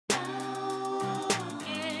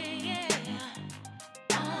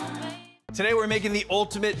Today we're making the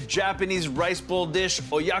ultimate Japanese rice bowl dish,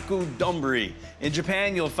 Oyako Donburi. In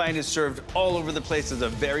Japan, you'll find it served all over the place as a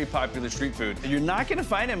very popular street food. You're not gonna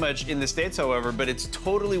find it much in the States, however, but it's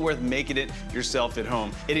totally worth making it yourself at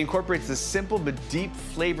home. It incorporates the simple but deep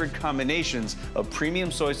flavored combinations of premium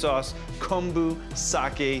soy sauce, kombu,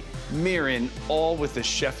 sake, mirin, all with a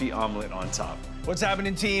chefy omelet on top. What's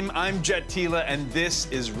happening, team? I'm Jet Tila, and this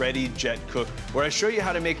is Ready Jet Cook, where I show you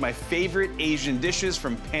how to make my favorite Asian dishes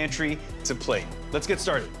from pantry to plate. Let's get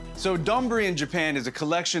started. So donburi in Japan is a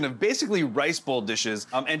collection of basically rice bowl dishes,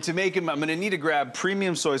 and to make them, I'm gonna need to grab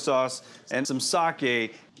premium soy sauce and some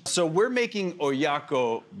sake. So we're making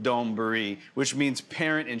Oyako Donburi, which means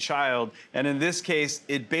parent and child, and in this case,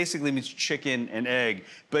 it basically means chicken and egg.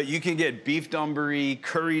 But you can get beef donburi,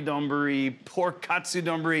 curry donburi, pork katsu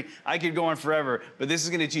donburi. I could go on forever, but this is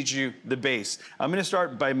gonna teach you the base. I'm gonna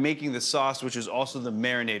start by making the sauce, which is also the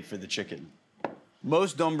marinade for the chicken.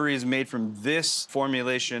 Most donburi is made from this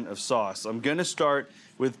formulation of sauce. I'm gonna start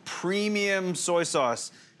with premium soy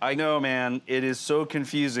sauce. I know, man, it is so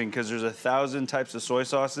confusing because there's 1,000 types of soy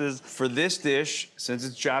sauces. For this dish, since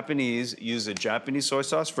it's Japanese, use a Japanese soy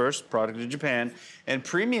sauce first, product of Japan, and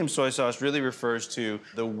premium soy sauce really refers to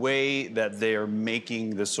the way that they are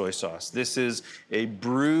making the soy sauce. This is a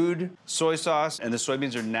brewed soy sauce, and the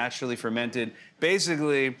soybeans are naturally fermented.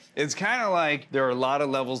 Basically, it's kind of like there are a lot of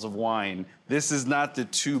levels of wine. This is not the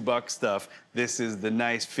 $2 stuff. This is the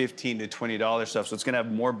nice $15 to $20 stuff. So it's gonna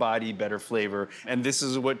have more body, better flavor. And this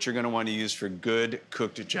is what you're gonna wanna use for good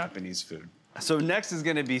cooked Japanese food. So next is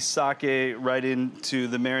gonna be sake right into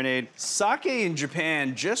the marinade. Sake in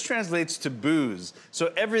Japan just translates to booze.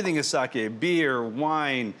 So everything is sake, beer,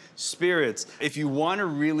 wine, spirits. If you wanna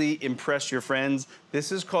really impress your friends,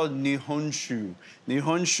 this is called nihonshu.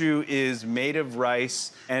 Nihonshu is made of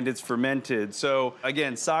rice and it's fermented. So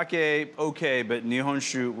again, sake, okay, but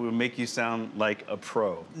nihonshu will make you sound like a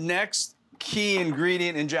pro. Next, key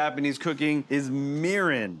ingredient in Japanese cooking is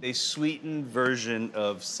mirin, a sweetened version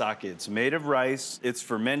of sake. It's made of rice, it's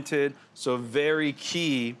fermented, so very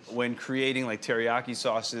key when creating like teriyaki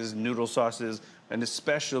sauces, noodle sauces, and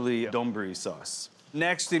especially donburi sauce.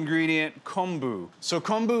 Next ingredient, kombu. So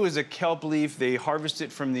kombu is a kelp leaf. They harvest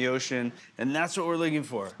it from the ocean, and that's what we're looking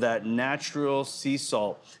for. That natural sea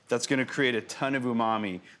salt that's gonna create a ton of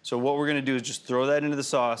umami. So what we're gonna do is just throw that into the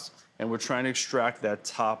sauce, and we're trying to extract that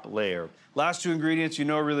top layer. Last two ingredients you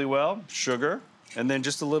know really well, sugar, and then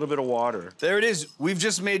just a little bit of water. There it is, we've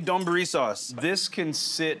just made donburi sauce. This can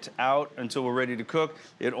sit out until we're ready to cook.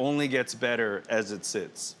 It only gets better as it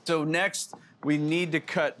sits. So next, we need to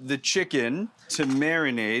cut the chicken to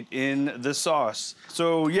marinate in the sauce.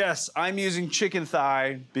 So yes, I'm using chicken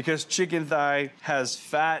thigh because chicken thigh has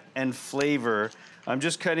fat and flavor. I'm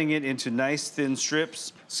just cutting it into nice thin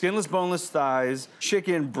strips. Skinless, boneless thighs,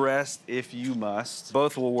 chicken breast if you must.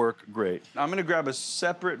 Both will work great. I'm gonna grab a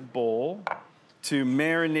separate bowl to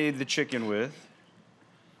marinate the chicken with.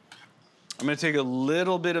 I'm gonna take a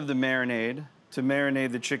little bit of the marinade to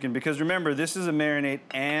marinate the chicken because remember, this is a marinade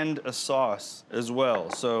and a sauce as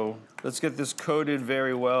well. So let's get this coated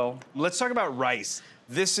very well. Let's talk about rice.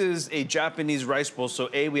 This is a Japanese rice bowl, so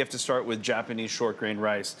we have to start with Japanese short grain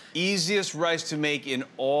rice. Easiest rice to make in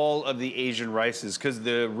all of the Asian rices because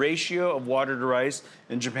the ratio of water to rice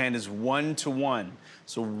in Japan is 1:1.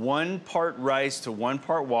 So 1 part rice to 1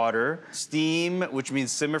 part water. Steam, which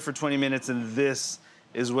means simmer for 20 minutes, and this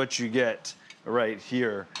is what you get right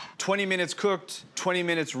here. 20 minutes cooked, 20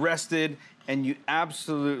 minutes rested, and you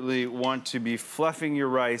absolutely want to be fluffing your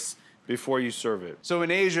rice before you serve it. So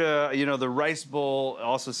in Asia, you know, the rice bowl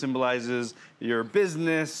also symbolizes your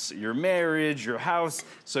business, your marriage, your house.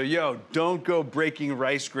 So yo, don't go breaking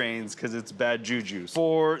rice grains because it's bad juju.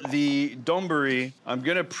 For the donburi, I'm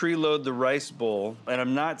gonna preload the rice bowl and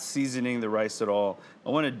I'm not seasoning the rice at all. I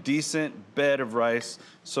want a decent bed of rice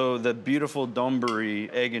so the beautiful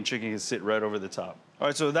donburi, egg and chicken can sit right over the top. All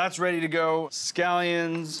right, so that's ready to go.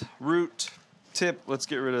 Scallions, root, tip, let's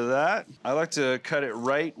get rid of that. I like to cut it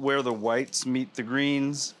right where the whites meet the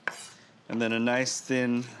greens, and then a nice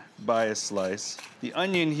thin bias slice. The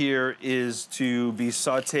onion here is to be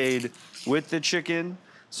sauteed with the chicken,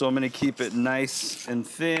 so I'm gonna keep it nice and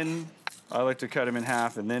thin. I like to cut them in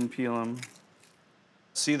half and then peel them.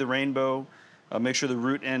 See the rainbow? Make sure the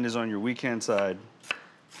root end is on your weak hand side,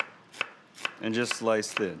 and just slice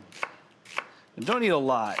thin. And don't eat a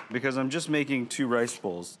lot, because I'm just making 2 rice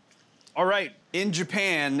bowls. All right, in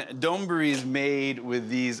Japan, donburi is made with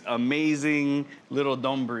these amazing little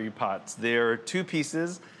donburi pots. They're 2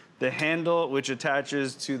 pieces, the handle which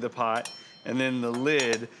attaches to the pot, and then the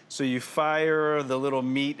lid. So you fire the little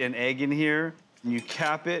meat and egg in here, You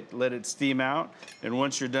cap it, let it steam out, and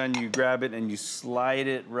once you're done, you grab it and you slide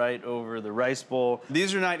it right over the rice bowl.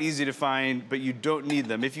 These are not easy to find, but you don't need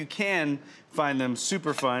them. If you can find them,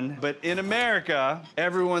 super fun. But in America,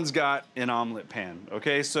 everyone's got an omelet pan,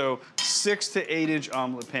 okay? So 6 to 8 inch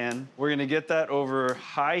omelet pan. We're gonna get that over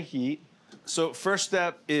high heat. So first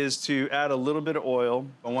step is to add a little bit of oil.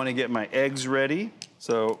 I wanna get my eggs ready.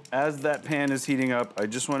 So as that pan is heating up, I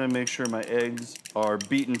just wanna make sure my eggs are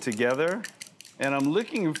beaten together. And I'm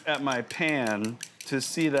looking at my pan to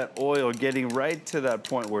see that oil getting right to that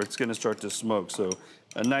point where it's gonna start to smoke. So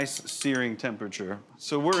a nice searing temperature.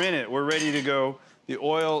 So we're in it, we're ready to go. The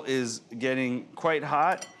oil is getting quite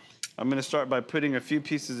hot. I'm gonna start by putting a few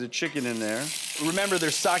pieces of chicken in there. Remember,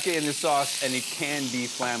 there's sake in the sauce and it can be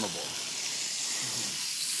flammable.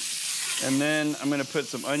 And then I'm gonna put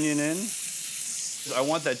some onion in. I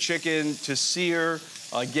want that chicken to sear,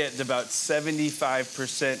 get about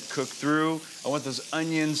 75% cooked through. I want those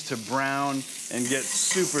onions to brown and get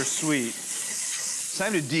super sweet. It's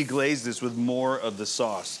time to deglaze this with more of the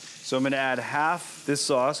sauce. So I'm gonna add half this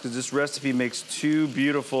sauce, because this recipe makes 2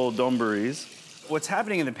 beautiful donburis. What's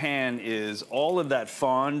happening in the pan is all of that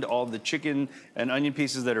fond, all the chicken and onion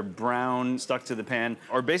pieces that are brown stuck to the pan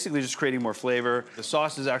are basically just creating more flavor. The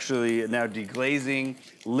sauce is actually now deglazing,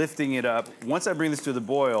 lifting it up. Once I bring this to the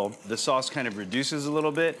boil, the sauce kind of reduces a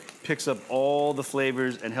little bit, picks up all the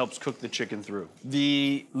flavors and helps cook the chicken through.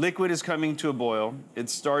 The liquid is coming to a boil.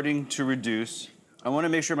 It's starting to reduce. I wanna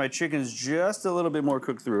make sure my chicken's just a little bit more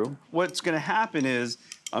cooked through. What's gonna happen is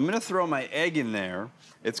I'm gonna throw my egg in there.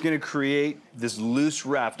 It's gonna create this loose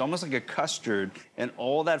raft, almost like a custard, and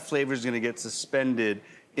all that flavor is gonna get suspended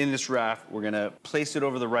in this raft. We're gonna place it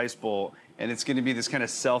over the rice bowl, and it's gonna be this kind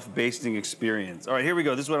of self-basting experience. All right, here we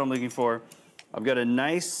go. This is what I'm looking for. I've got a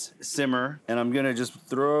nice simmer, and I'm gonna just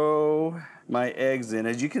throw my eggs in.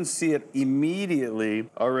 As you can see it immediately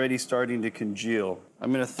already starting to congeal.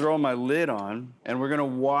 I'm gonna throw my lid on, and we're gonna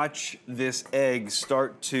watch this egg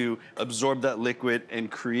start to absorb that liquid and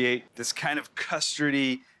create this kind of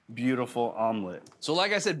custardy, beautiful omelet. So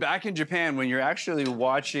like I said, back in Japan, when you're actually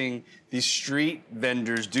watching these street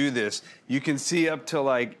vendors do this, you can see up to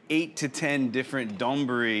like 8 to 10 different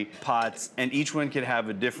donburi pots, and each one could have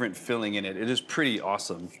a different filling in it. It is pretty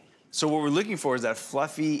awesome. So what we're looking for is that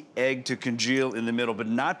fluffy egg to congeal in the middle, but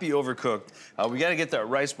not be overcooked. We gotta get that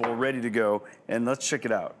rice bowl ready to go, and let's check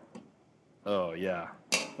it out. Oh yeah,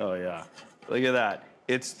 oh yeah. Look at that.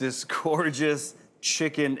 It's this gorgeous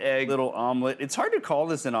chicken egg little omelet. It's hard to call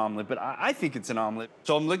this an omelet, but I think it's an omelet.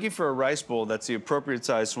 So I'm looking for a rice bowl that's the appropriate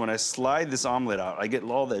size, so when I slide this omelet out, I get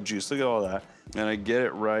all that juice, look at all that, and I get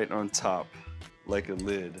it right on top, like a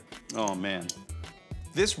lid. Oh man.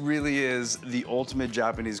 This really is the ultimate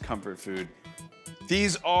Japanese comfort food.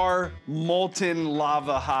 These are molten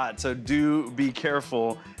lava hot, so do be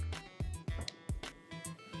careful.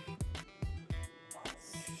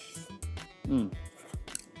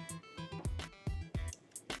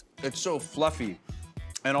 It's so fluffy.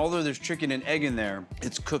 And although there's chicken and egg in there,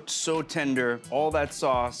 it's cooked so tender. All that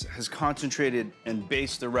sauce has concentrated and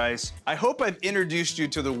based the rice. I hope I've introduced you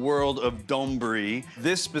to the world of donburi.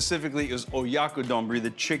 This specifically is Oyako Donburi,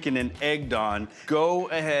 the chicken and egg don. Go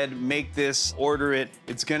ahead, make this, order it.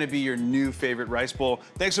 It's gonna be your new favorite rice bowl.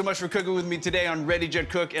 Thanks so much for cooking with me today on Ready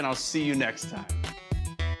Jet Cook, and I'll see you next time.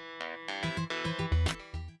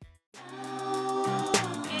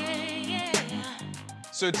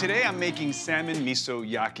 So today I'm making Salmon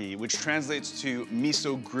Misoyaki, which translates to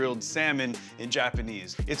miso grilled salmon in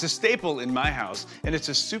Japanese. It's a staple in my house, and it's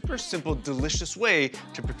a super simple, delicious way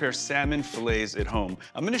to prepare salmon fillets at home.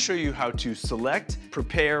 I'm gonna show you how to select,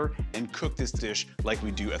 prepare, and cook this dish like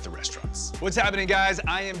we do at the restaurants. What's happening, guys?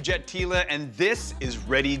 I am Jet Tila, and this is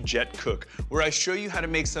Ready Jet Cook, where I show you how to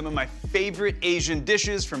make some of my favorite Asian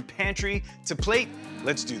dishes from pantry to plate.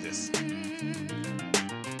 Let's do this.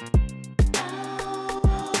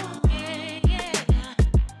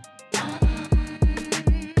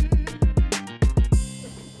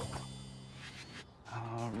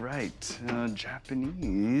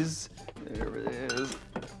 Japanese, there it is,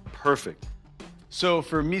 perfect. So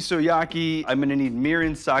for misoyaki, I'm gonna need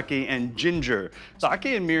mirin, sake, and ginger. Sake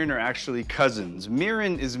and mirin are actually cousins.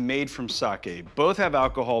 Mirin is made from sake. Both have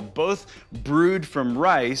alcohol, both brewed from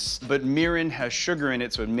rice, but mirin has sugar in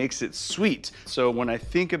it, so it makes it sweet. So when I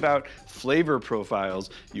think about flavor profiles,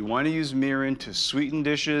 you wanna use mirin to sweeten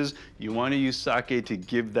dishes, you wanna use sake to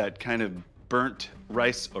give that kind of burnt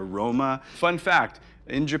rice aroma. Fun fact,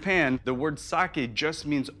 In Japan, the word sake just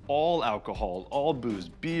means all alcohol, all booze,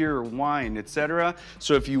 beer, wine, etc.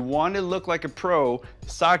 So if you want to look like a pro,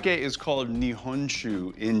 sake is called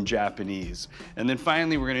nihonshu in Japanese. And then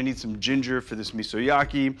finally, we're gonna need some ginger for this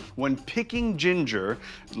misoyaki. When picking ginger,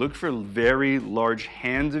 look for very large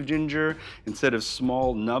hands of ginger instead of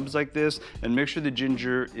small nubs like this, and make sure the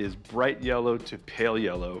ginger is bright yellow to pale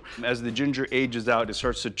yellow. As the ginger ages out, it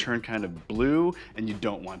starts to turn kind of blue, and you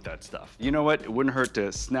don't want that stuff. You know what? It wouldn't hurt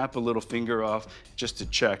to snap a little finger off just to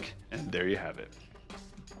check, and there you have it.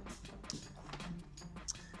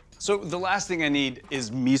 So the last thing I need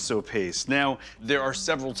is miso paste. Now, there are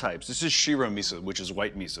several types. This is shiro miso, which is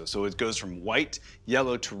white miso. So it goes from white,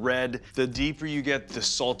 yellow to red. The deeper you get, the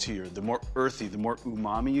saltier, the more earthy, the more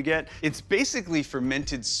umami you get. It's basically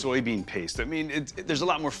fermented soybean paste. I mean, there's a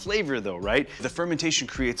lot more flavor though, right? The fermentation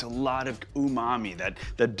creates a lot of umami,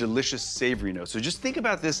 that delicious savory note. So just think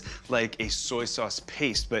about this like a soy sauce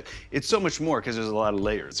paste, but it's so much more because there's a lot of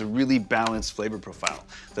layers. It's a really balanced flavor profile.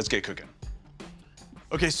 Let's get cooking.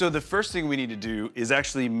 Okay, so the first thing we need to do is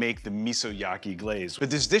actually make the misoyaki glaze. But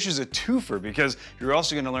this dish is a twofer because you're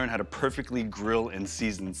also gonna learn how to perfectly grill and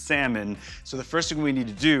season salmon. So the first thing we need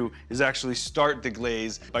to do is actually start the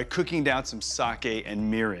glaze by cooking down some sake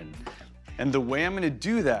and mirin. And the way I'm gonna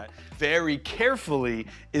do that very carefully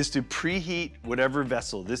is to preheat whatever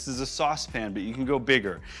vessel. This is a saucepan, but you can go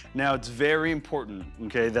bigger. Now it's very important,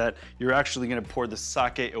 okay, that you're actually gonna pour the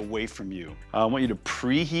sake away from you. I want you to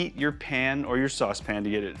preheat your pan or your saucepan to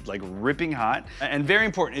get it like ripping hot. And very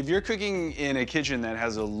important, if you're cooking in a kitchen that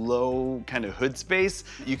has a low kind of hood space,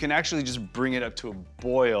 you can actually just bring it up to a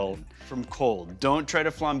boil from cold. Don't try to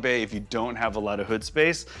flambe if you don't have a lot of hood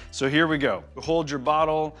space. So here we go. Hold your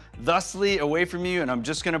bottle thusly away from you, and I'm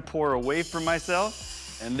just gonna pour away from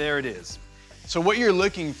myself, and there it is. So what you're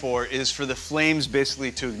looking for is for the flames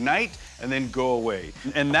basically to ignite and then go away.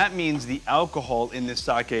 And that means the alcohol in this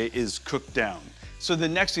sake is cooked down. So the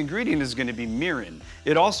next ingredient is gonna be mirin.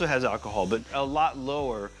 It also has alcohol, but a lot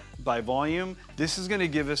lower by volume. This is gonna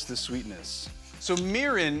give us the sweetness. So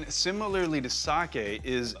mirin, similarly to sake,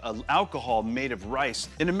 is an alcohol made of rice.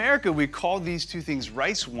 In America, we call these two things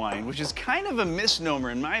rice wine, which is kind of a misnomer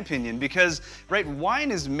in my opinion, because right, wine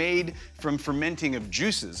is made from fermenting of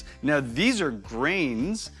juices. Now these are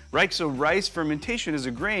grains, right? So rice fermentation is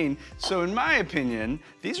a grain. So in my opinion,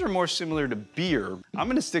 these are more similar to beer. I'm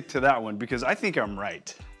gonna stick to that one because I think I'm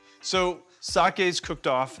right. So sake is cooked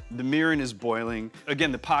off, the mirin is boiling.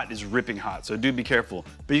 Again, the pot is ripping hot, so do be careful.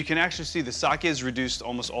 But you can actually see the sake is reduced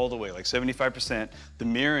almost all the way, like 75%. The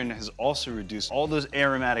mirin has also reduced. All those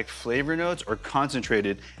aromatic flavor notes are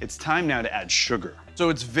concentrated. It's time now to add sugar. So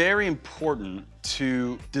it's very important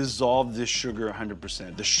to dissolve this sugar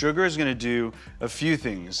 100%. The sugar is gonna do a few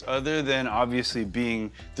things. Other than obviously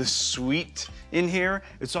being the sweet in here,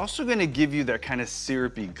 it's also gonna give you that kind of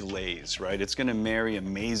syrupy glaze, right? It's gonna marry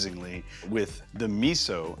amazingly with the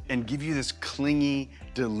miso and give you this clingy,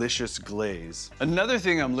 delicious glaze. Another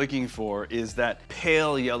thing I'm looking for is that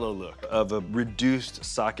pale yellow look of a reduced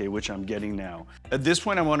sake, which I'm getting now. At this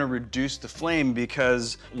point, I wanna reduce the flame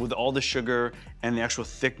because with all the sugar and the actual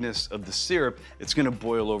thickness of the syrup, it's gonna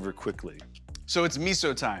boil over quickly. So it's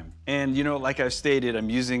miso time. And you know, like I've stated, I'm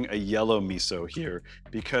using a yellow miso here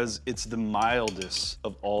because it's the mildest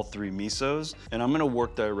of all three misos, and I'm gonna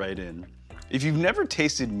work that right in. If you've never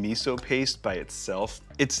tasted miso paste by itself,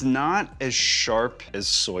 it's not as sharp as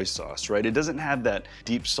soy sauce, right? It doesn't have that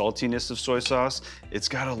deep saltiness of soy sauce. It's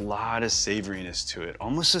got a lot of savoriness to it,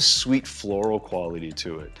 almost a sweet floral quality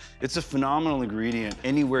to it. It's a phenomenal ingredient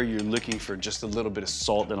anywhere you're looking for just a little bit of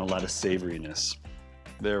salt and a lot of savoriness.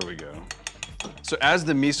 There we go. So as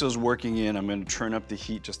the miso's working in, I'm gonna turn up the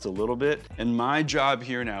heat just a little bit. And my job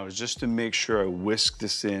here now is just to make sure I whisk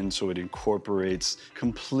this in so it incorporates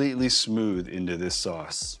completely smooth into this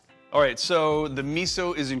sauce. All right, so the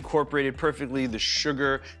miso is incorporated perfectly. The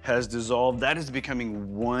sugar has dissolved. That is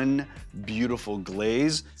becoming one beautiful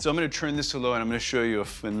glaze. So I'm gonna turn this to low and I'm gonna show you a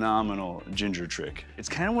phenomenal ginger trick. It's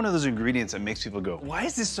kind of one of those ingredients that makes people go, why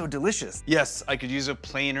is this so delicious? Yes, I could use a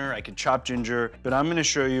planer, I could chop ginger, but I'm gonna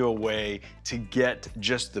show you a way to get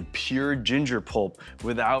just the pure ginger pulp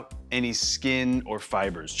without any skin or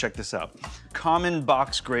fibers. Check this out. Common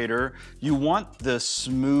box grater, you want the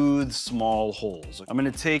smooth, small holes. I'm gonna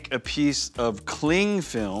take a piece of cling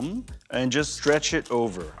film and just stretch it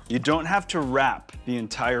over. You don't have to wrap the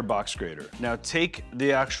entire box grater. Now take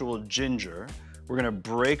the actual ginger. We're gonna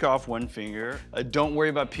break off one finger. Don't worry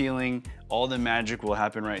about peeling. all the magic will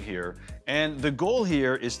happen right here. And the goal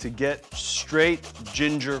here is to get straight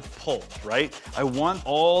ginger pulp, right? I want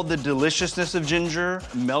all the deliciousness of ginger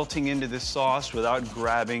melting into this sauce without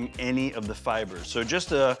grabbing any of the fibers. So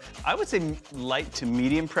just I would say light to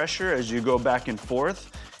medium pressure as you go back and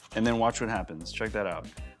forth, and then watch what happens. Check that out.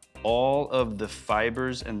 All of the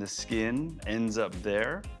fibers and the skin ends up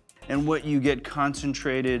there. And what you get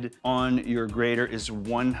concentrated on your grater is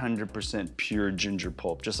 100% pure ginger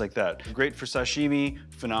pulp, just like that. Great for sashimi,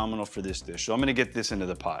 phenomenal for this dish. So I'm gonna get this into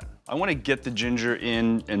the pot. I wanna get the ginger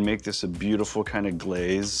in and make this a beautiful kind of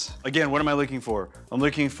glaze. Again, what am I looking for? I'm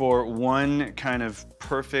looking for one kind of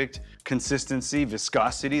perfect consistency,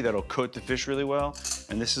 viscosity that'll coat the fish really well.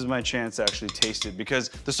 And this is my chance to actually taste it because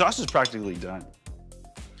the sauce is practically done.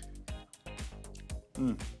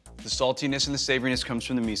 The saltiness and the savoriness comes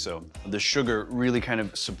from the miso. The sugar really kind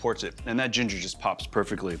of supports it, and that ginger just pops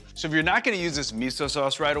perfectly. So if you're not gonna use this miso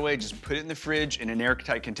sauce right away, just put it in the fridge in an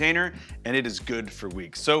airtight container, and it is good for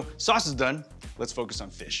weeks. So sauce is done, let's focus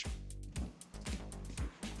on fish.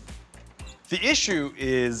 The issue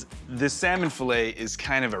is the salmon fillet is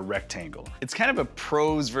kind of a rectangle. It's kind of a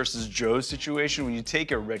pros versus Joes situation. When you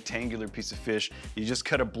take a rectangular piece of fish, you just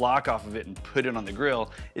cut a block off of it and put it on the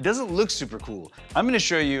grill. It doesn't look super cool. I'm gonna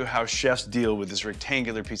show you how chefs deal with this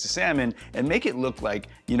rectangular piece of salmon and make it look like,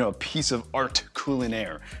 you know, a piece of art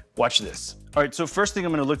culinaire. Watch this. All right, so first thing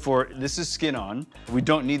I'm gonna look for, this is skin on. We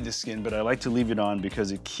don't need the skin, but I like to leave it on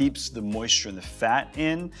because it keeps the moisture and the fat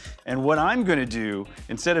in. And what I'm gonna do,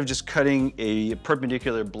 instead of just cutting a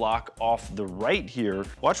perpendicular block off the right here,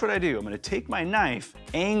 watch what I do. I'm gonna take my knife,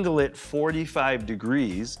 angle it 45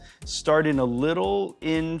 degrees, start in a little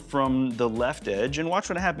in from the left edge, and watch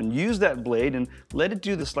what happens. Use that blade and let it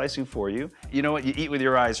do the slicing for you. You know what, you eat with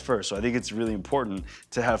your eyes first, so I think it's really important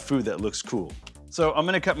to have food that looks cool. So I'm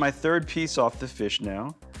gonna cut my third piece off the fish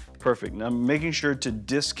now. Perfect. Now I'm making sure to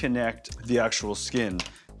disconnect the actual skin.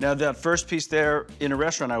 Now that first piece there, in a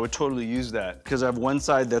restaurant, I would totally use that because I have one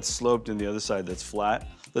side that's sloped and the other side that's flat.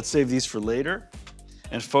 Let's save these for later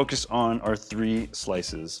and focus on our 3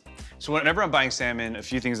 slices. So whenever I'm buying salmon, a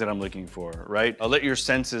few things that I'm looking for, right? I'll let your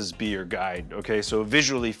senses be your guide, okay? So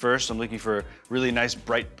visually first, I'm looking for really nice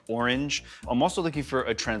bright orange. I'm also looking for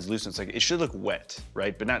a translucence, like it should look wet,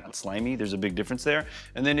 right? But not slimy, there's a big difference there.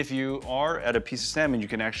 And then if you are at a piece of salmon you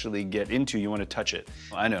can actually get into, you wanna touch it.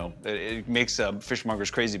 I know, it makes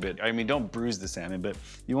fishmongers crazy, but I mean, don't bruise the salmon, but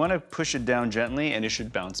you wanna push it down gently and it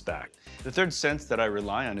should bounce back. The third sense that I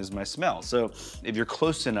rely on is my smell. So if you're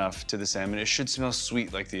close enough to the salmon, it should smell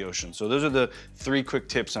sweet like the ocean. So those are the 3 quick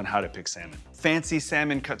tips on how to pick salmon. Fancy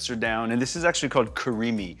salmon cuts are down, and this is actually called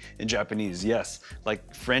karimi in Japanese. Yes,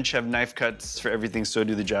 like French have knife cuts for everything, so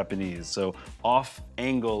do the Japanese. So off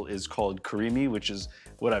angle is called karimi, which is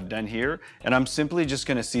what I've done here. And I'm simply just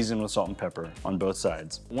gonna season with salt and pepper on both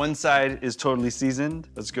sides. One side is totally seasoned.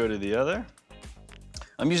 Let's go to the other.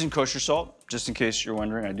 I'm using kosher salt, just in case you're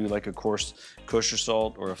wondering. I do like a coarse kosher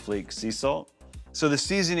salt or a flake sea salt. So the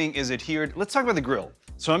seasoning is adhered. Let's talk about the grill.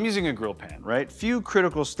 So I'm using a grill pan, right? Few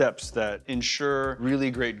critical steps that ensure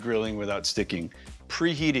really great grilling without sticking.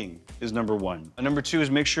 Preheating is number 1. Number 2 is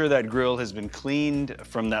make sure that grill has been cleaned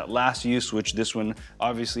from that last use, which this one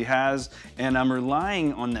obviously has. And I'm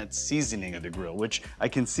relying on that seasoning of the grill, which I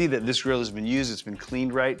can see that this grill has been used, it's been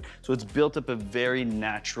cleaned right. So it's built up a very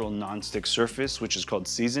natural nonstick surface, which is called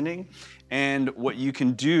seasoning. And what you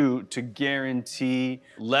can do to guarantee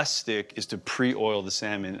less stick is to pre-oil the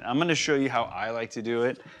salmon. I'm gonna show you how I like to do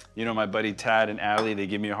it. You know, my buddy Tad and Allie, they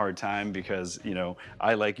give me a hard time because, you know,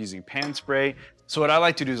 I like using pan spray. So what I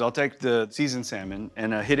like to do is I'll take the seasoned salmon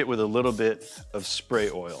and hit it with a little bit of spray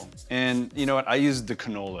oil. And you know what, I use the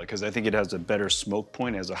canola because I think it has a better smoke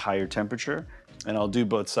point, it has a higher temperature. And I'll do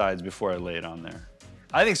both sides before I lay it on there.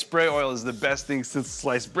 I think spray oil is the best thing since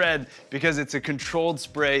sliced bread because it's a controlled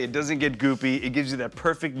spray, it doesn't get goopy, it gives you that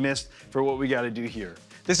perfect mist for what we gotta do here.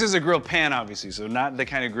 This is a grill pan, obviously, so not the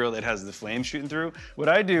kind of grill that has the flame shooting through. What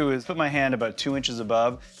I do is put my hand about 2 inches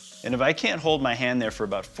above, and if I can't hold my hand there for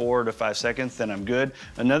about 4 to 5 seconds, then I'm good.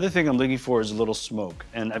 Another thing I'm looking for is a little smoke,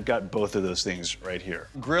 and I've got both of those things right here.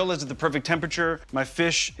 Grill is at the perfect temperature, my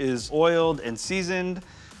fish is oiled and seasoned.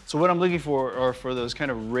 So what I'm looking for are for those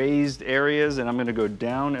kind of raised areas, and I'm gonna go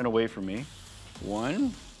down and away from me.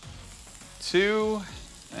 1, 2,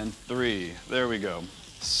 and 3. There we go.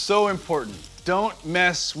 So important. Don't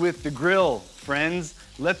mess with the grill, friends.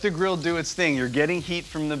 Let the grill do its thing. You're getting heat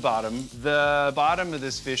from the bottom. The bottom of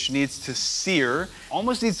this fish needs to sear,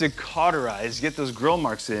 almost needs to cauterize, get those grill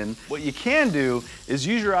marks in. What you can do is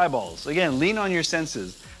use your eyeballs. Again, lean on your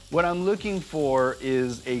senses. What I'm looking for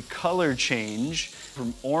is a color change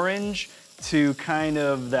from orange to kind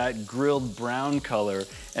of that grilled brown color.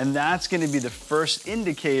 And that's gonna be the first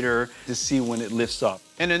indicator to see when it lifts up.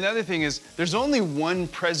 And another thing is, there's only one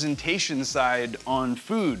presentation side on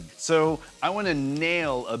food. So I wanna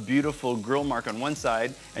nail a beautiful grill mark on one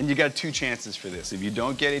side, and you got 2 chances for this. If you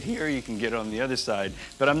don't get it here, you can get it on the other side.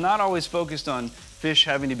 But I'm not always focused on fish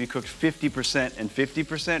having to be cooked 50% and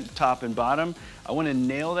 50% top and bottom. I wanna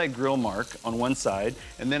nail that grill mark on one side,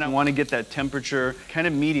 and then I wanna get that temperature kind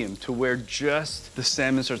of medium to where just the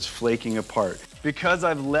salmon starts flaking apart. Because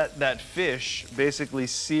I've let that fish basically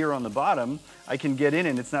sear on the bottom, I can get in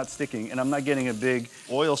and it's not sticking, and I'm not getting a big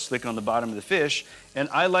oil slick on the bottom of the fish. And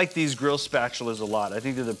I like these grill spatulas a lot. I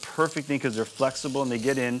think they're the perfect thing because they're flexible and they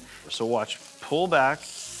get in. So watch, pull back,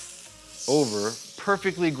 over,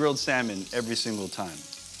 perfectly grilled salmon every single time.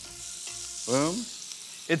 Boom.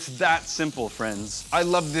 It's that simple, friends. I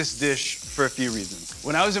love this dish for a few reasons.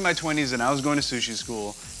 When I was in my 20s and I was going to sushi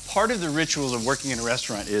school, part of the rituals of working in a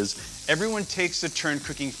restaurant is everyone takes a turn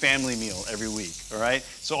cooking family meal every week, all right?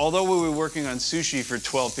 So although we were working on sushi for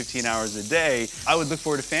 12, 15 hours a day, I would look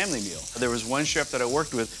forward to family meal. There was one chef that I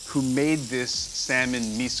worked with who made this salmon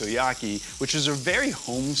misoyaki, which is a very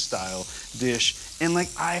home-style dish, and like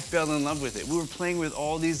I fell in love with it. We were playing with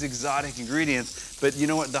all these exotic ingredients, but you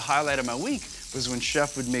know what? The highlight of my week was when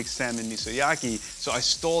Chef would make salmon misoyaki. So I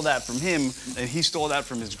stole that from him, and he stole that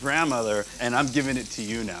from his grandmother, and I'm giving it to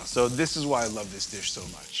you now. So this is why I love this dish so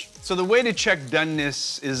much. So the way to check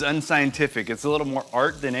doneness is unscientific. It's a little more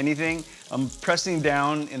art than anything. I'm pressing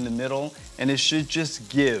down in the middle, and it should just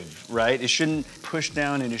give, right? It shouldn't push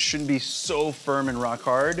down, and it shouldn't be so firm and rock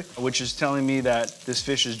hard, which is telling me that this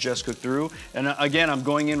fish is just cooked through. And again, I'm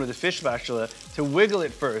going in with a fish spatula to wiggle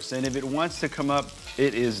it first, and if it wants to come up,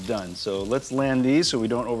 it is done. So let's land these so we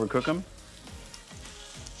don't overcook them.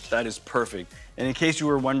 That is perfect. And in case you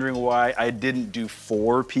were wondering why I didn't do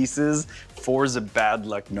 4 pieces, 4 is a bad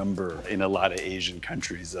luck number in a lot of Asian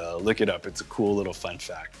countries. Look it up, it's a cool little fun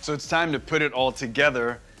fact. So it's time to put it all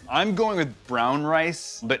together. I'm going with brown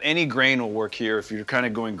rice, but any grain will work here. If you're kind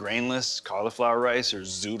of going grainless, cauliflower rice or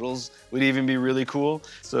zoodles would even be really cool.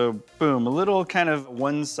 So boom, a little kind of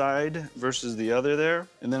one side versus the other there.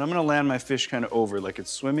 And then I'm gonna land my fish kind of over like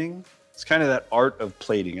it's swimming. It's kind of that art of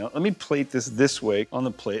plating. Let me plate this way on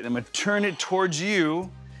the plate. I'm gonna turn it towards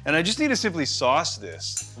you, and I just need to simply sauce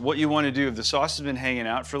this. What you wanna do, if the sauce has been hanging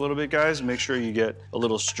out for a little bit, guys, make sure you get a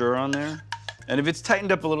little stir on there. And if it's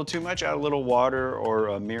tightened up a little too much, add a little water or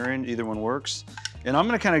a mirin, either one works. And I'm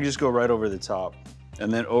gonna kind of just go right over the top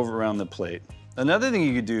and then over around the plate. Another thing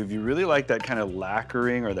you could do if you really like that kind of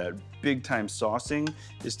lacquering or that big time saucing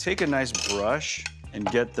is take a nice brush and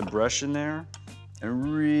get the brush in there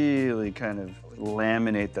and really kind of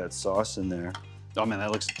laminate that sauce in there. Oh man,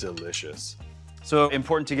 that looks delicious. So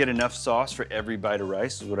important to get enough sauce for every bite of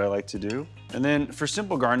rice is what I like to do. And then for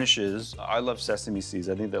simple garnishes, I love sesame seeds.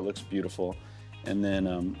 I think that looks beautiful. And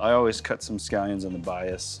then I always cut some scallions on the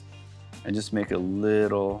bias and just make a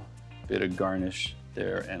little bit of garnish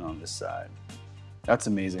there and on this side. That's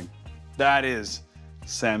amazing. That is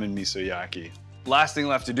salmon misoyaki. Last thing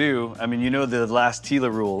left to do, I mean, you know the last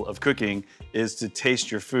Tila rule of cooking is to taste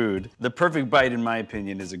your food. The perfect bite, in my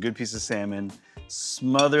opinion, is a good piece of salmon,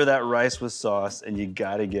 smother that rice with sauce, and you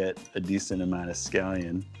gotta get a decent amount of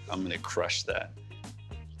scallion. I'm gonna crush that.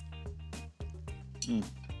 I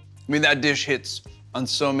mean, that dish hits on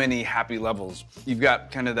so many happy levels. You've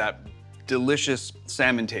got kind of that delicious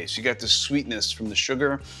salmon taste. You got the sweetness from the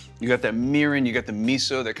sugar. You got that mirin, you got the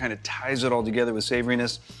miso that kind of ties it all together with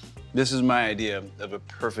savoriness. This is my idea of a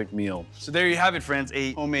perfect meal. So there you have it, friends,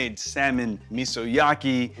 a homemade salmon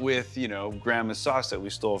misoyaki with, you know, grandma's sauce that we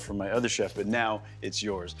stole from my other chef, but now it's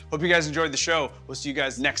yours. Hope you guys enjoyed the show. We'll see you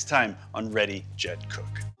guys next time on Ready, Jet,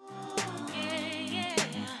 Cook.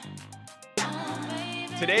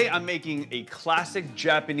 Today, I'm making a classic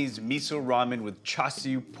Japanese miso ramen with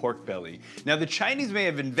chashu pork belly. Now, the Chinese may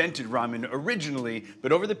have invented ramen originally,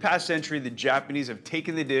 but over the past century, the Japanese have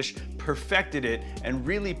taken the dish, perfected it, and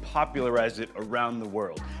really popularized it around the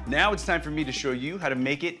world. Now it's time for me to show you how to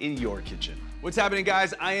make it in your kitchen. What's happening,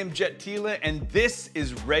 guys? I am Jet Tila, and this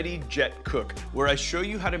is Ready, Jet, Cook, where I show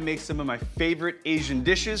you how to make some of my favorite Asian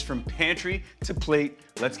dishes from pantry to plate.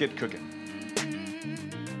 Let's get cooking.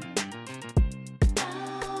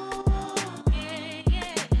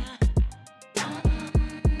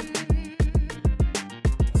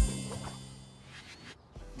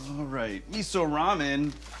 Right, miso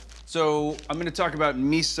ramen. So I'm gonna talk about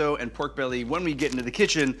miso and pork belly when we get into the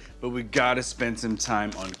kitchen, but we gotta spend some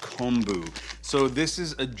time on kombu. So this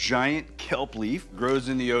is a giant kelp leaf, grows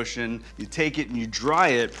in the ocean. You take it and you dry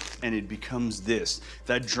it and it becomes this.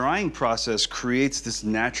 That drying process creates this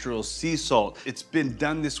natural sea salt. It's been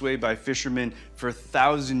done this way by fishermen for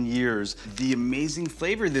 1,000 years. The amazing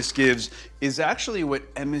flavor this gives is actually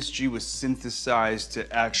what MSG was synthesized to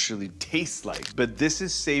actually taste like. But this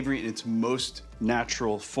is savory in its most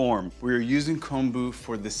natural form. We are using kombu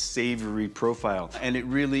for the savory profile, and it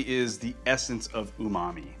really is the essence of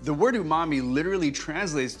umami. The word umami literally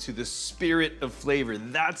translates to the spirit of flavor.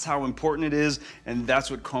 That's how important it is, and that's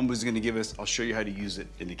what kombu is going to give us. I'll show you how to use it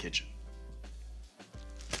in the kitchen.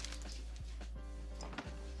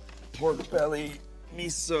 Pork belly,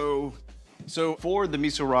 miso. So for the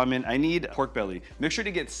miso ramen, I need pork belly. Make sure to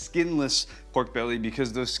get skinless pork belly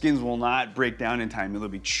because those skins will not break down in time. It'll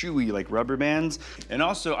be chewy like rubber bands. And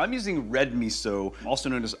also, I'm using red miso, also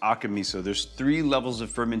known as aka miso. There's 3 levels of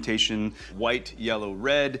fermentation: white, yellow,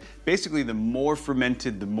 red. Basically, the more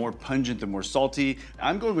fermented, the more pungent, the more salty.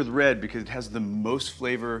 I'm going with red because it has the most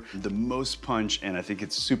flavor, the most punch, and I think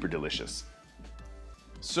it's super delicious.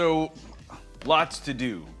 So, lots to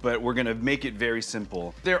do, but we're gonna make it very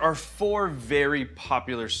simple. There are 4 very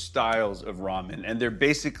popular styles of ramen, and they're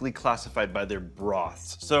basically classified by their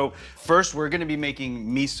broths. So first, we're gonna be making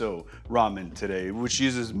miso ramen today, which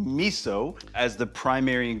uses miso as the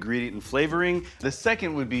primary ingredient and flavoring. The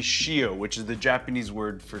second would be shio, which is the Japanese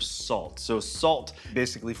word for salt. So salt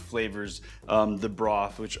basically flavors the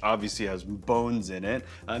broth, which obviously has bones in it.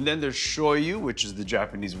 And then there's shoyu, which is the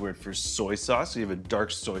Japanese word for soy sauce. So you have a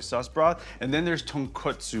dark soy sauce broth. And then there's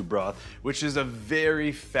tonkotsu broth, which is a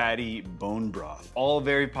very fatty bone broth. All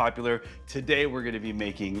very popular. Today we're gonna be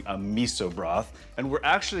making a miso broth. And we're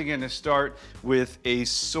actually gonna start with a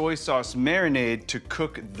soy sauce marinade to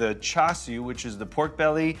cook the chashu, which is the pork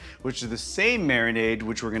belly, which is the same marinade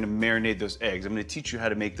which we're gonna marinate those eggs. I'm gonna teach you how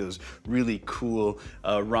to make those really cool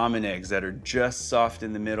ramen eggs that are just soft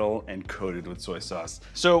in the middle and coated with soy sauce.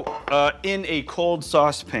 So in a cold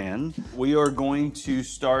saucepan, we are going to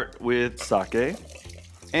start with sake.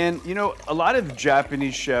 And you know, a lot of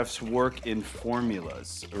Japanese chefs work in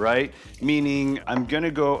formulas, right? Meaning I'm gonna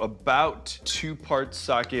go about 2 parts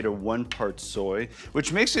sake to 1 part soy,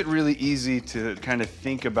 which makes it really easy to kind of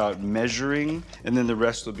think about measuring, and then the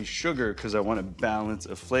rest will be sugar because I want a balance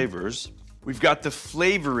of flavors. We've got the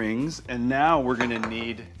flavorings, and now we're gonna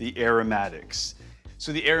need the aromatics.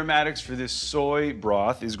 So the aromatics for this soy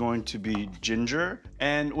broth is going to be ginger.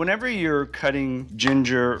 And whenever you're cutting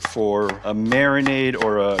ginger for a marinade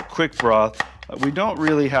or a quick broth, we don't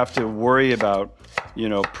really have to worry about, you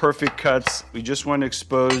know, perfect cuts. We just want to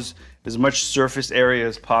expose as much surface area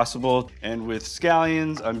as possible. And with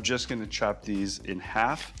scallions, I'm just gonna chop these in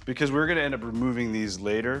half because we're gonna end up removing these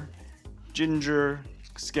later. Ginger,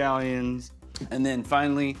 scallions, and then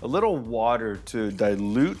finally a little water to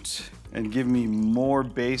dilute and give me more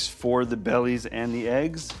base for the bellies and the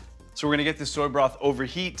eggs. So we're gonna get the soy broth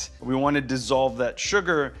overheat. We wanna dissolve that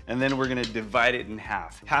sugar, and then we're gonna divide it in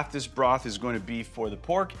half. Half this broth is going to be for the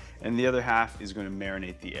pork, and the other half is gonna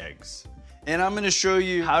marinate the eggs. And I'm gonna show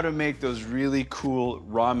you how to make those really cool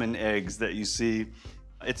ramen eggs that you see.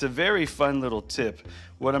 It's a very fun little tip.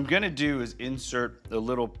 What I'm gonna do is insert a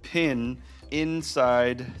little pin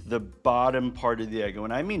inside the bottom part of the egg. And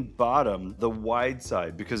when I mean bottom, the wide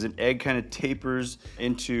side, because an egg kind of tapers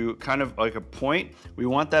into kind of like a point. We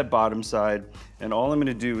want that bottom side. And all I'm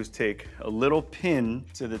gonna do is take a little pin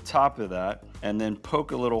to the top of that and then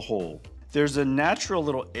poke a little hole. There's a natural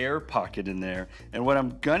little air pocket in there. And what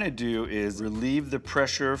I'm gonna do is relieve the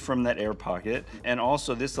pressure from that air pocket. And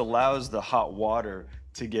also this allows the hot water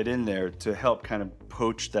to get in there to help kind of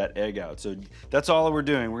poach that egg out. So that's all we're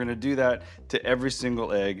doing. We're gonna do that to every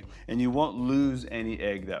single egg, and you won't lose any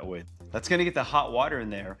egg that way. That's gonna get the hot water in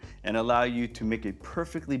there and allow you to make a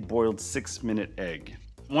perfectly boiled 6-minute egg.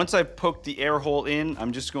 Once I poke the air hole in,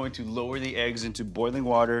 I'm just going to lower the eggs into boiling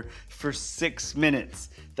water for 6 minutes.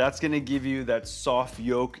 That's gonna give you that soft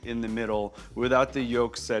yolk in the middle without the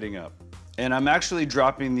yolk setting up. And I'm actually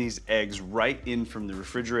dropping these eggs right in from the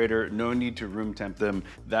refrigerator. No need to room temp them.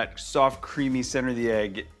 That soft, creamy center of the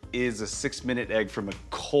egg is a 6-minute egg from a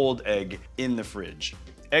cold egg in the fridge.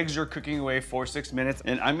 Eggs are cooking away for 6 minutes,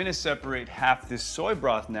 and I'm gonna separate half this soy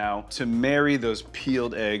broth now to marry those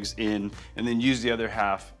peeled eggs in, and then use the other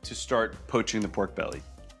half to start poaching the pork belly.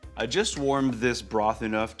 I just warmed this broth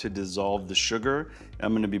enough to dissolve the sugar.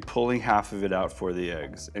 I'm gonna be pulling half of it out for the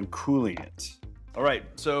eggs and cooling it. All right,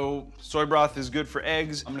 so soy broth is good for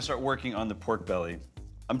eggs. I'm gonna start working on the pork belly.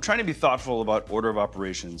 I'm trying to be thoughtful about order of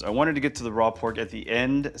operations. I wanted to get to the raw pork at the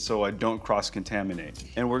end so I don't cross-contaminate.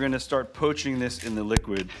 And we're gonna start poaching this in the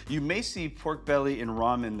liquid. You may see pork belly in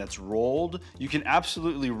ramen that's rolled. You can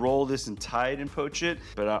absolutely roll this and tie it and poach it,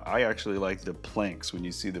 but I actually like the planks when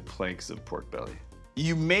you see the planks of pork belly.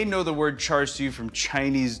 You may know the word char siu from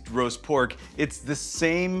Chinese roast pork. It's the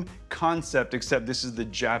same concept, except this is the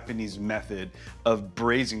Japanese method of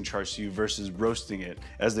braising char siu versus roasting it,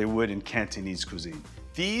 as they would in Cantonese cuisine.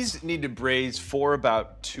 These need to braise for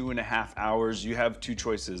about 2.5 hours. You have two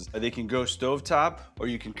choices. They can go stovetop, or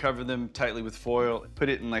you can cover them tightly with foil, put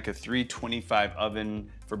it in like a 325 oven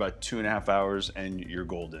for about 2.5 hours, and you're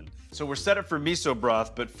golden. So we're set up for miso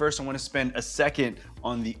broth, but first I want to spend a second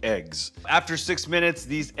on the eggs. After 6 minutes,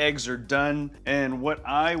 these eggs are done, and what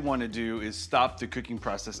I want to do is stop the cooking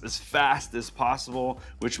process as fast as possible,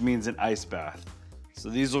 which means an ice bath. So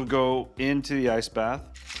these will go into the ice bath.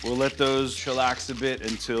 We'll let those chillax a bit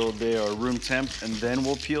until they are room temp, and then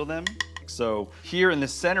we'll peel them. So here in the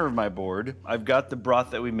center of my board, I've got the broth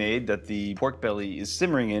that we made that the pork belly is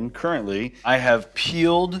simmering in currently. I have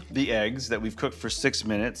peeled the eggs that we've cooked for 6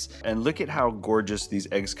 minutes, and look at how gorgeous these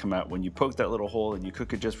eggs come out when you poke that little hole and you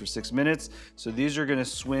cook it just for 6 minutes. So these are gonna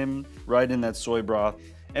swim right in that soy broth.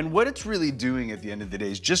 And what it's really doing at the end of the day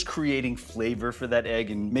is just creating flavor for that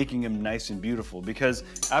egg and making them nice and beautiful, because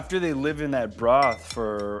after they live in that broth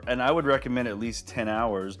for, and I would recommend at least 10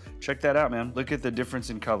 hours, check that out, man. Look at the difference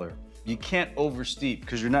in color. You can't oversteep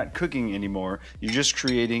because you're not cooking anymore. You're just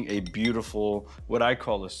creating a beautiful, what I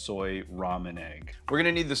call a soy ramen egg. We're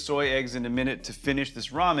gonna need the soy eggs in a minute to finish this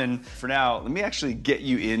ramen. For now, let me actually get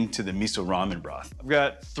you into the miso ramen broth. I've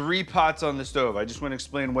got 3 pots on the stove. I just want to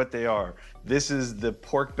explain what they are. This is the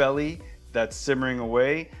pork belly that's simmering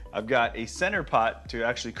away. I've got a center pot to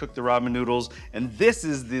actually cook the ramen noodles, and this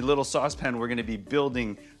is the little saucepan we're gonna be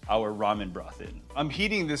building our ramen broth in. I'm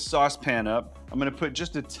heating this saucepan up. I'm gonna put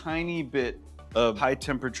just a tiny bit of high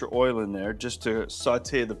temperature oil in there just to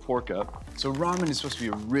saute the pork up. So ramen is supposed to be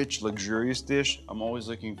a rich, luxurious dish. I'm always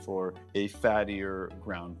looking for a fattier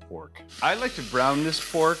ground pork. I like to brown this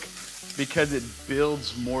pork because it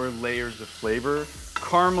builds more layers of flavor.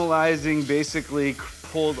 Caramelizing basically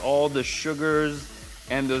pulled all the sugars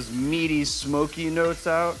and those meaty, smoky notes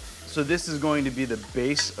out. So this is going to be the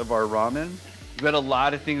base of our ramen. We've got a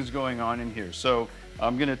lot of things going on in here. So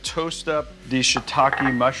I'm gonna toast up the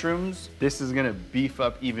shiitake mushrooms. This is gonna beef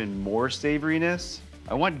up even more savoriness.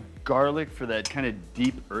 I want garlic for that kind of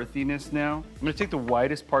deep earthiness now. I'm gonna take the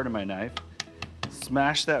widest part of my knife,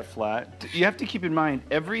 smash that flat. You have to keep in mind,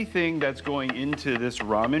 everything that's going into this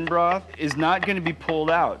ramen broth is not gonna be pulled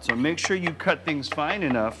out. So make sure you cut things fine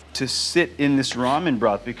enough to sit in this ramen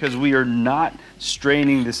broth, because we are not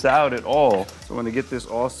straining this out at all. So I wanna get this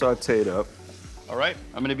all sauteed up. All right,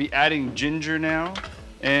 I'm gonna be adding ginger now,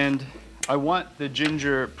 and I want the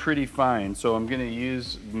ginger pretty fine, so I'm gonna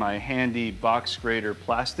use my handy box grater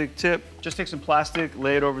plastic tip. Just take some plastic,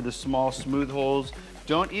 lay it over the small smooth holes.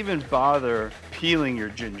 Don't even bother peeling your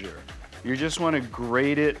ginger. You just wanna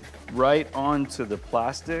grate it right onto the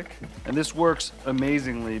plastic. And this works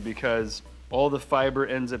amazingly because all the fiber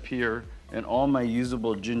ends up here and all my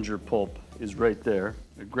usable ginger pulp is right there.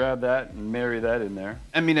 I grab that and marry that in there.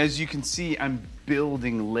 I mean, as you can see, I'm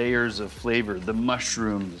building layers of flavor. The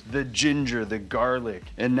mushrooms, the ginger, the garlic,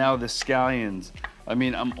 and now the scallions. I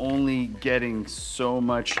mean, I'm only getting so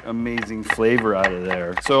much amazing flavor out of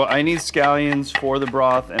there. So I need scallions for the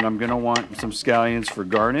broth, and I'm gonna want some scallions for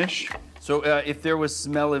garnish. So if there was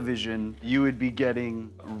smell-o-vision, you would be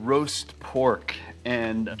getting roast pork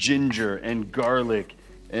and ginger and garlic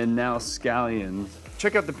and now scallions.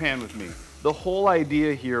 Check out the pan with me. The whole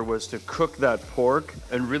idea here was to cook that pork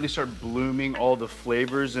and really start blooming all the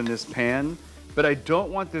flavors in this pan, but I don't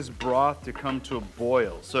want this broth to come to a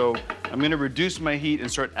boil. So I'm gonna reduce my heat and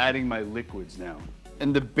start adding my liquids now.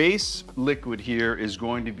 And the base liquid here is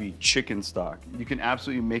going to be chicken stock. You can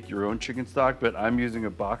absolutely make your own chicken stock, but I'm using a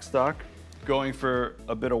box stock. Going for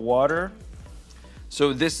a bit of water.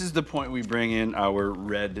 So this is the point we bring in our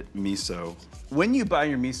red miso. When you buy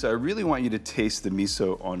your miso, I really want you to taste the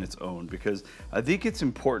miso on its own, because I think it's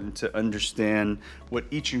important to understand what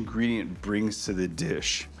each ingredient brings to the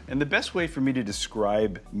dish. And the best way for me to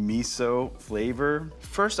describe miso flavor,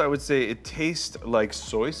 first I would say it tastes like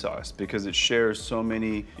soy sauce because it shares so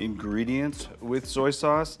many ingredients with soy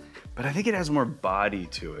sauce, but I think it has more body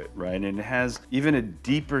to it, right? And it has even a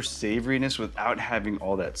deeper savoriness without having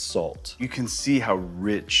all that salt. You can see how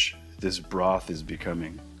rich this broth is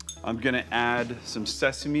becoming. I'm gonna add some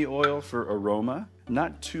sesame oil for aroma,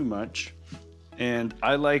 not too much. And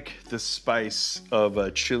I like the spice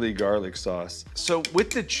of chili garlic sauce. So with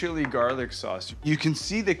the chili garlic sauce, you can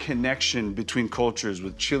see the connection between cultures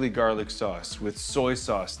with chili garlic sauce, with soy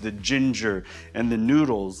sauce, the ginger, and the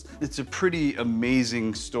noodles. It's a pretty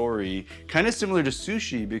amazing story, kind of similar to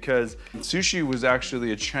sushi, because sushi was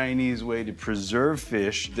actually a Chinese way to preserve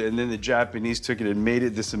fish, and then the Japanese took it and made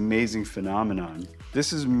it this amazing phenomenon.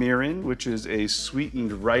 This is mirin, which is a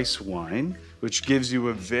sweetened rice wine, which gives you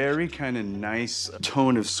a very kind of nice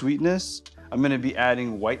tone of sweetness. I'm gonna be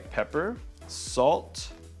adding white pepper,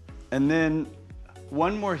 salt, and then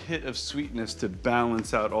one more hit of sweetness to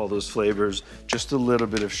balance out all those flavors, just a little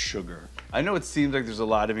bit of sugar. I know it seems like there's a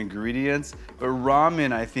lot of ingredients, but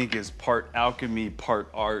ramen, I think, is part alchemy, part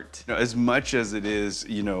art, as much as it is,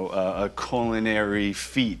 a culinary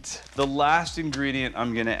feat. The last ingredient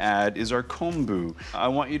I'm gonna add is our kombu. I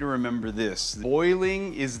want you to remember this.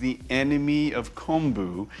 Boiling is the enemy of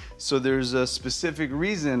kombu, so there's a specific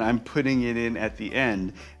reason I'm putting it in at the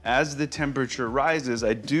end. As the temperature rises,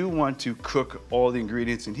 I do want to cook all the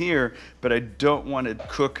ingredients in here, but I don't want to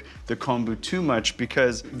cook the kombu too much,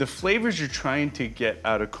 because the flavors you're trying to get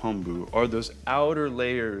out of kombu are those outer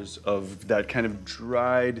layers of that kind of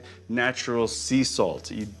dried natural sea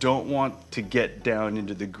salt. You don't want to get down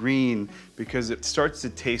into the green because it starts to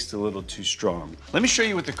taste a little too strong. Let me show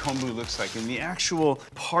you what the kombu looks like and the actual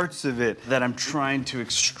parts of it that I'm trying to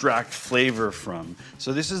extract flavor from.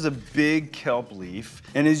 So this is a big kelp leaf,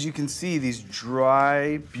 and as you can see, these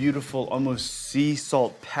dry, beautiful, almost sea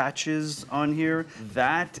salt patches on here,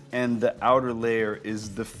 that and the outer layer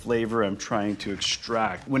is the flavor I'm trying to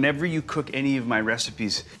extract. Whenever you cook any of my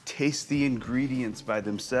recipes, taste the ingredients by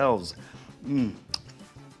themselves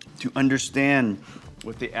to understand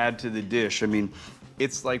what they add to the dish. I mean,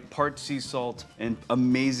 it's like part sea salt and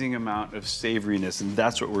amazing amount of savoriness, and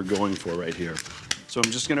that's what we're going for right here. So I'm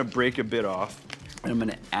just gonna break a bit off, and I'm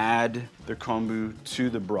gonna add the kombu to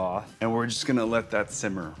the broth, and we're just gonna let that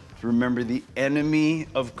simmer. Remember, the enemy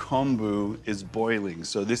of kombu is boiling.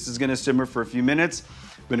 So this is gonna simmer for a few minutes.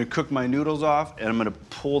 I'm gonna cook my noodles off, and I'm gonna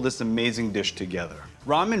pull this amazing dish together.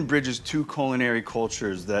 Ramen bridges two culinary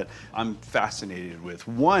cultures that I'm fascinated with.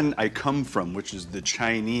 One I come from, which is the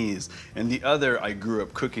Chinese, and the other I grew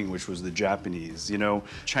up cooking, which was the Japanese. You know,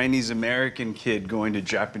 Chinese American kid going to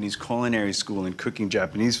Japanese culinary school and cooking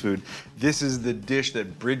Japanese food. This is the dish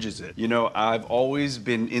that bridges it. You know, I've always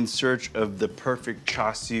been in search of the perfect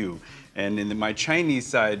char siu. And in my Chinese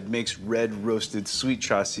side makes red roasted sweet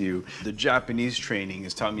char siu. The Japanese training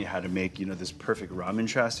has taught me how to make, this perfect ramen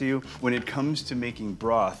char siu. When it comes to making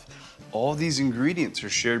broth, all these ingredients are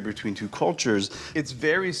shared between two cultures. It's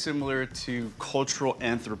very similar to cultural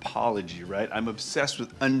anthropology, right? I'm obsessed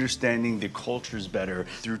with understanding the cultures better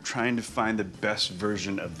through trying to find the best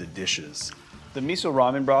version of the dishes. The miso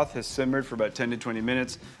ramen broth has simmered for about 10 to 20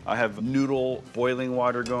 minutes. I have noodle boiling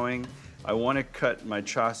water going. I want to cut my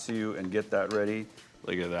char siu and get that ready.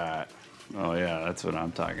 Look at that. Oh yeah, that's what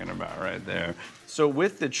I'm talking about right there. So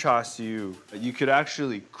with the char siu, you could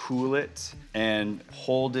actually cool it and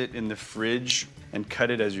hold it in the fridge and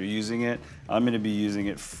cut it as you're using it. I'm gonna be using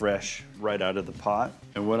it fresh right out of the pot.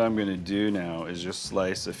 And what I'm gonna do now is just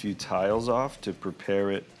slice a few tiles off to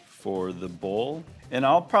prepare it for the bowl. And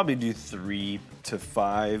I'll probably do 3 to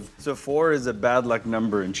 5. So 4 is a bad luck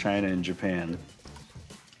number in China and Japan.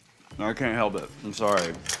 I can't help it, I'm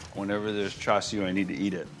sorry. Whenever there's char siu, I need to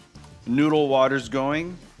eat it. Noodle water's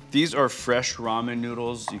going. These are fresh ramen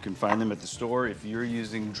noodles. You can find them at the store. If you're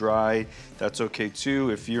using dry, that's okay too.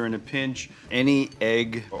 If you're in a pinch, any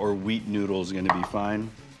egg or wheat noodle is gonna be fine.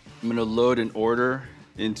 I'm gonna load an order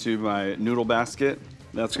into my noodle basket.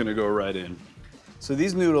 That's gonna go right in. So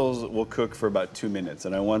these noodles will cook for about 2 minutes,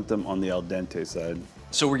 and I want them on the al dente side.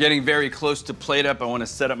 So we're getting very close to plate up. I wanna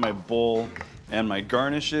set up my bowl and my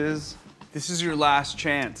garnishes. This is your last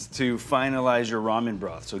chance to finalize your ramen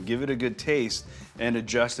broth, so give it a good taste and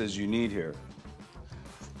adjust as you need here.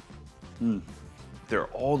 There are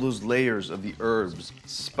all those layers of the herbs,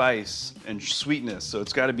 spice, and sweetness, so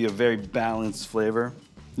it's gotta be a very balanced flavor.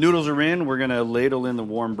 Noodles are in, we're gonna ladle in the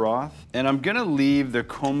warm broth, and I'm gonna leave the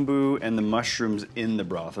kombu and the mushrooms in the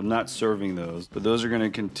broth. I'm not serving those, but those are gonna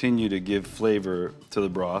continue to give flavor to the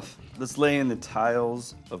broth. Let's lay in the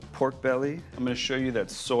tiles of pork belly. I'm gonna show you that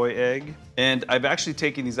soy egg. And I've actually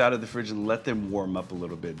taken these out of the fridge and let them warm up a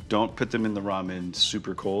little bit. Don't put them in the ramen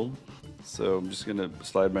super cold. So I'm just gonna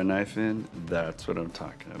slide my knife in. That's what I'm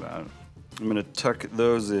talking about. I'm gonna tuck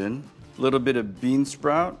those in. A little bit of bean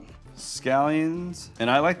sprout, scallions, and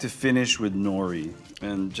I like to finish with nori.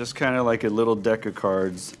 And just kind of like a little deck of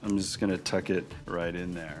cards, I'm just gonna tuck it right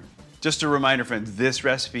in there. Just a reminder, friends, this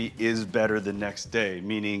recipe is better the next day,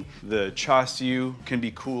 meaning the chasyu can be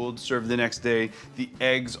cooled, served the next day, the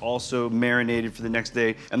eggs also marinated for the next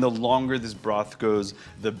day, and the longer this broth goes,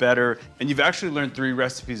 the better. And you've actually learned 3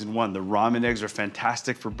 recipes in one. The ramen eggs are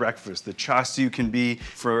fantastic for breakfast. The chasyu can be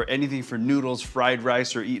for anything for noodles, fried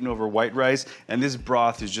rice, or eaten over white rice, and this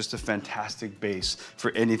broth is just a fantastic base for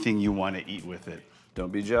anything you want to eat with it.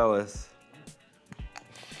 Don't be jealous.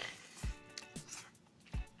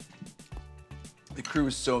 The crew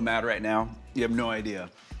is so mad right now, you have no idea.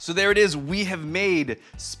 So there it is, we have made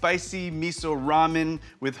spicy miso ramen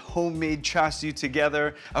with homemade chasyu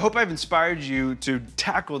together. I hope I've inspired you to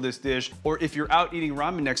tackle this dish, or if you're out eating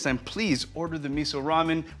ramen next time, please order the miso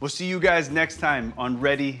ramen. We'll see you guys next time on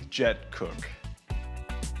Ready, Jet, Cook.